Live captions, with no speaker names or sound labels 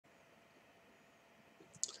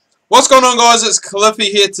What's going on, guys? It's Cliffy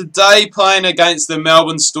here today playing against the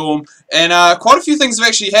Melbourne Storm, and quite a few things have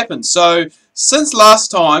actually happened. So since last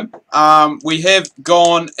time, we have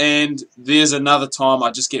gone, and there's another time I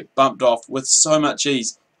just get bumped off with so much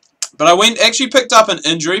ease. But I actually picked up an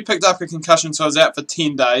injury, picked up a concussion, so I was out for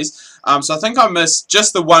 10 days. So I think I missed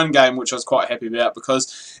just the one game, which I was quite happy about,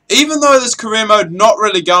 because even though this career mode not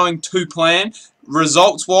really going to plan,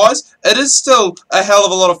 results-wise, it is still a hell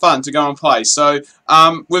of a lot of fun to go and play. So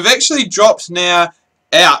we've actually dropped now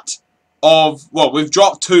out of, well, we've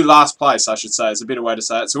dropped to last place, I should say, is a better way to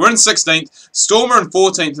say it. So we're in 16th, Storm are in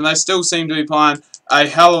 14th, and they still seem to be playing a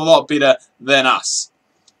hell of a lot better than us.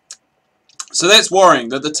 So that's worrying,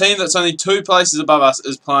 that the team that's only 2 places above us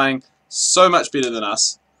is playing so much better than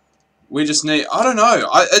us. We just need, I don't know,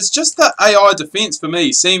 it's just that AI defence for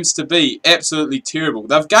me seems to be absolutely terrible.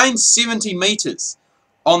 They've gained 70 metres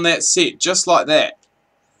on that set, just like that.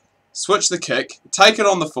 Switch the kick, take it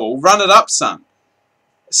on the full, run it up, son.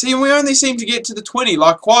 See, and we only seem to get to the 20.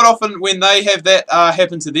 Like, quite often when they have that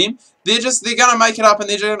happen to them, they're going to make it up and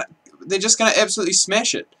they're just going to absolutely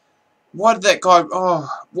smash it. Why did that guy,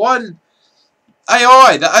 why did...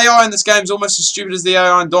 AI, the AI in this game is almost as stupid as the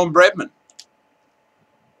AI in Don Bradman.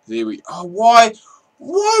 There we... Oh, why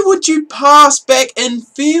would you pass back in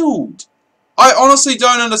field? I honestly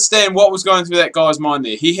don't understand what was going through that guy's mind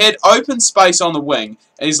there. He had open space on the wing,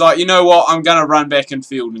 and he's like, you know what, I'm going to run back in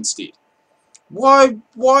field instead. Why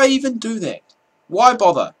even do that? Why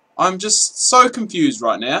bother? I'm just so confused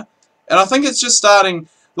right now. And I think it's just starting,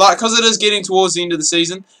 like, because it is getting towards the end of the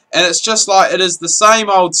season, and it's just like, it is the same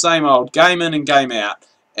old, game in and game out,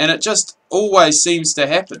 and it just always seems to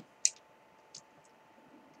happen.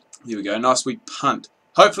 Here we go, nice wee punt.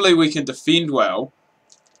 Hopefully we can defend well.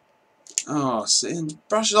 Oh, see, and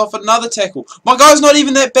brushes off another tackle. My guy's not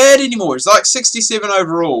even that bad anymore. He's like 67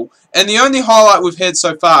 overall, and the only highlight we've had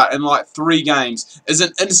so far in like 3 games is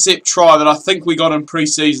an intercept try that I think we got in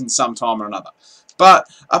pre-season sometime or another. But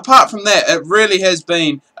apart from that, it really has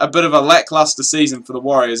been a bit of a lackluster season for the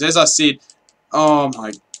Warriors. As I said, oh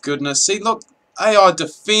my goodness. See, look, AI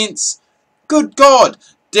defense. Good God.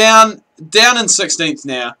 Down in 16th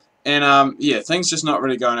now. And, yeah, things just not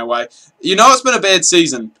really going our way. You know it's been a bad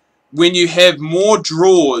season when you have more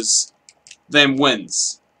draws than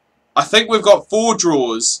wins. I think we've got 4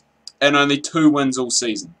 draws and only 2 wins all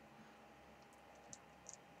season.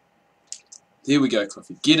 There we go,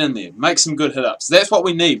 Cliffy. Get in there. Make some good hit-ups. That's what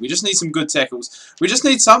we need. We just need some good tackles. We just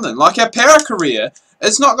need something. Like our para career,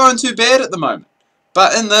 it's not going too bad at the moment.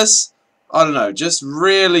 But in this, I don't know, just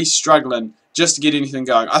really struggling just to get anything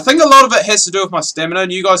going. I think a lot of it has to do with my stamina,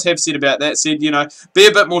 and you guys have said about that, said, you know, be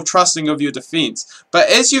a bit more trusting of your defense. But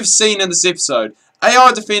as you've seen in this episode,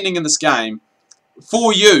 AI defending in this game,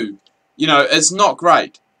 for you, you know, it's not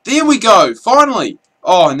great. There we go, finally.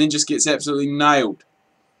 Oh, and then just gets absolutely nailed.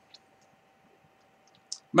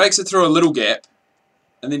 Makes it through a little gap,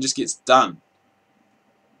 and then just gets done.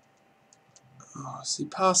 Oh, see,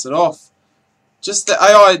 pass it off. Just the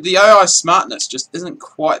AI smartness just isn't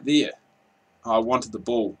quite there. Oh, I wanted the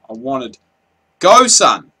ball. I wanted... Go,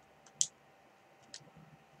 son!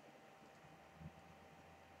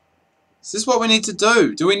 Is this what we need to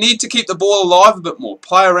do? Do we need to keep the ball alive a bit more?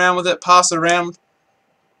 Play around with it, pass it around?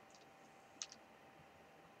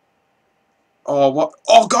 Oh, what?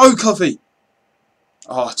 Oh, go, Cliffy!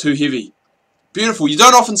 Oh, too heavy. Beautiful. You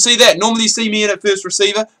don't often see that. Normally you see me in at first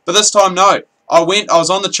receiver, but this time, no. I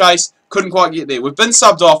was on the chase, couldn't quite get there. We've been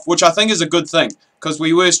subbed off, which I think is a good thing, because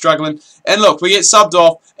we were struggling. And look, we get subbed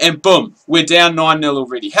off, and boom, we're down 9-0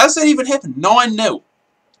 already. How's that even happen? 9-0.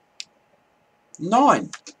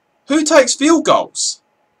 9. Who takes field goals?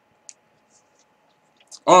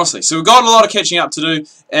 Honestly, so we've got a lot of catching up to do,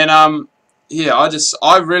 and yeah,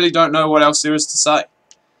 I really don't know what else there is to say.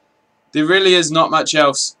 There really is not much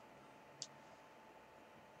else.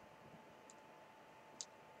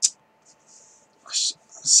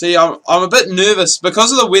 See, I'm a bit nervous.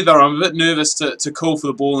 Because of the weather, I'm a bit nervous to call for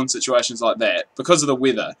the ball in situations like that. Because of the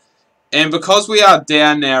weather. And because we are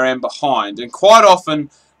down now and behind. And quite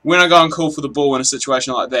often, when I go and call for the ball in a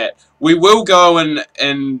situation like that, we will go and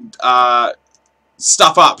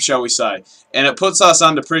stuff up, shall we say. And it puts us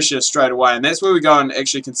under pressure straight away. And that's where we go and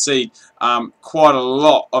actually concede quite a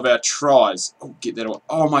lot of our tries. Oh, get that away.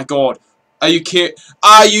 Oh, my God. Are you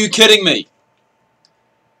kidding me?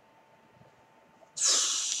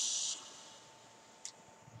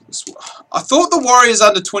 I thought the Warriors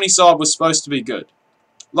under 20 side was supposed to be good.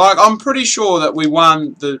 Like, I'm pretty sure that we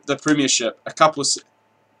won the premiership a couple of...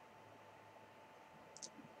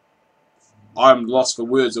 I'm lost for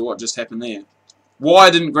words of what just happened there. Why I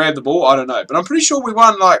didn't grab the ball, I don't know. But I'm pretty sure we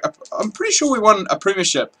won, like, I'm pretty sure we won a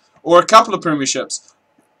premiership or a couple of premierships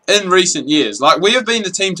in recent years. Like, we have been the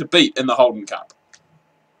team to beat in the Holden Cup.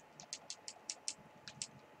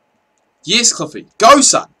 Yes, Cliffy. Go,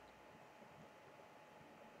 son.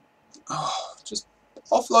 Oh, just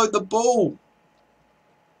offload the ball.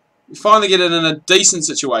 We finally get it in a decent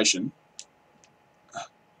situation.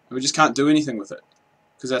 And we just can't do anything with it.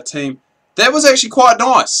 Because our team... That was actually quite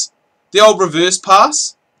nice. The old reverse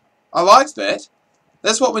pass. I liked that.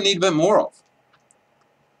 That's what we need a bit more of.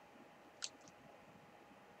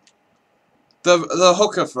 The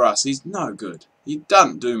hooker for us, he's no good. He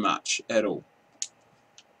doesn't do much at all.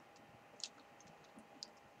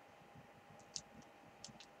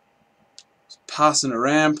 Just passing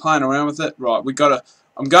around, playing around with it. Right, we gotta.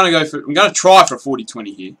 I'm gonna try for a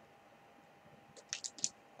 40-20 here.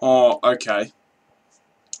 Oh, okay.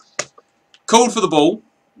 Called for the ball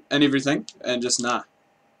and everything, and just nah.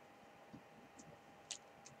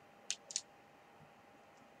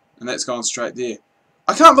 And that's gone straight there.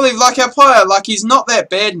 I can't believe, like, our player, like, he's not that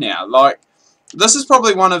bad now. Like, this is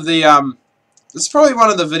probably one of the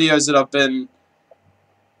videos that I've been,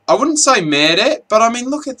 I wouldn't say mad at, but I mean,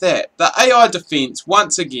 look at that. The AI defense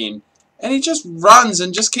once again, and he just runs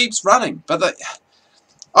and just keeps running. But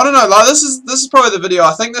I don't know, like, this is probably the video.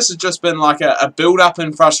 I think this has just been like a build up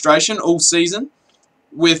in frustration all season,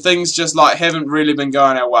 where things just like haven't really been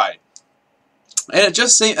going our way, and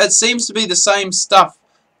it seems to be the same stuff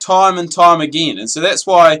time and time again, and so that's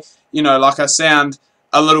why, you know, like, I sound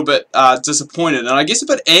a little bit disappointed, and I guess a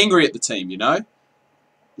bit angry at the team, you know,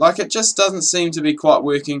 like, it just doesn't seem to be quite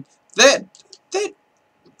working. That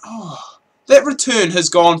return has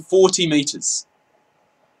gone 40 metres,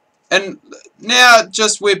 and now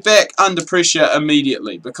just we're back under pressure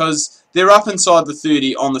immediately because they're up inside the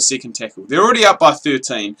 30 on the second tackle. They're already up by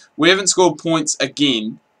 13. We haven't scored points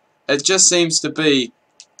again. It just seems to be.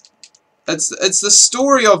 It's the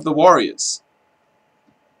story of the Warriors.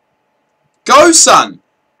 Go, son!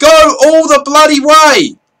 Go all the bloody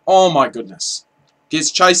way! Oh my goodness.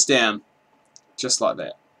 Gets chased down. Just like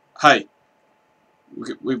that. Hey.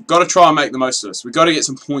 We've got to try and make the most of this. We've got to get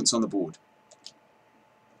some points on the board.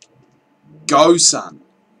 Go, son.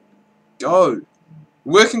 Go.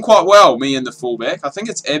 Working quite well, me and the fullback. I think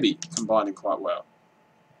it's Abby combining quite well.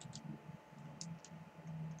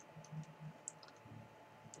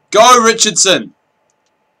 Go, Richardson.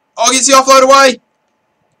 Oh, gets the offload away.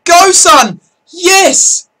 Go, son.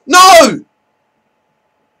 Yes. No.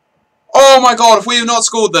 Oh, my God. If we have not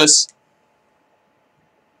scored this.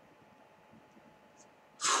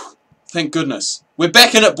 Thank goodness. We're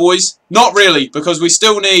back in it, boys. Not really, because we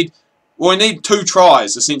still need... Well, we need 2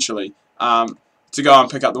 tries, essentially, to go and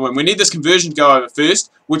pick up the win. We need this conversion to go over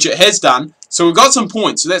first, which it has done. So we've got some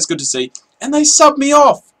points, so that's good to see. And they subbed me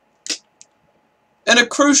off. In a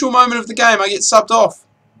crucial moment of the game, I get subbed off.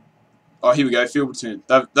 Oh, here we go, field return.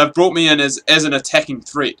 They've brought me in as an attacking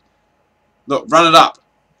threat. Look, run it up.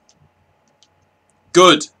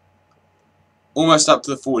 Good. Almost up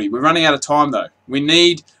to the 40. We're running out of time, though. We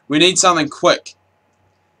need something quick.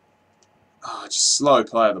 Oh, just slow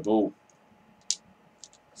play of the ball.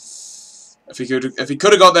 If he could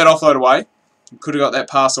have got that offload away, he could have got that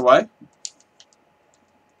pass away.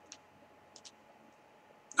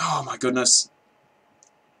 Oh my goodness.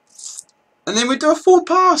 And then we do a full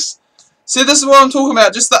pass. See, this is what I'm talking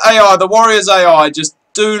about. Just the AI, the Warriors AI,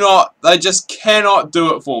 they just cannot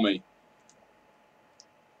do it for me.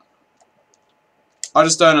 I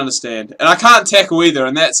just don't understand. And I can't tackle either,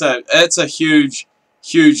 and that's a huge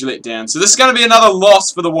letdown. So this is going to be another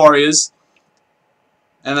loss for the Warriors.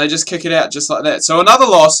 And they just kick it out just like that. So another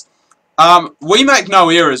loss. We make no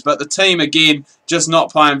errors, but the team, again, just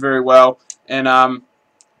not playing very well. And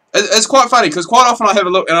it's quite funny, because quite often I have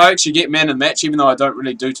a look, and I actually get man of the match, even though I don't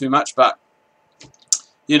really do too much. But,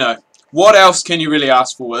 you know, what else can you really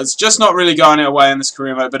ask for? It's just not really going our way in this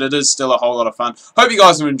career mode, but it is still a whole lot of fun. Hope you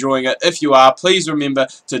guys are enjoying it. If you are, please remember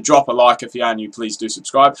to drop a like. If you are new, please do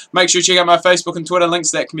subscribe. Make sure you check out my Facebook and Twitter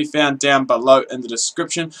links. That can be found down below in the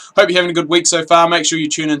description. Hope you're having a good week so far. Make sure you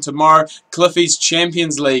tune in tomorrow. Cliffy's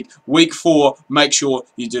Champions League, Week 4. Make sure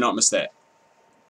you do not miss that.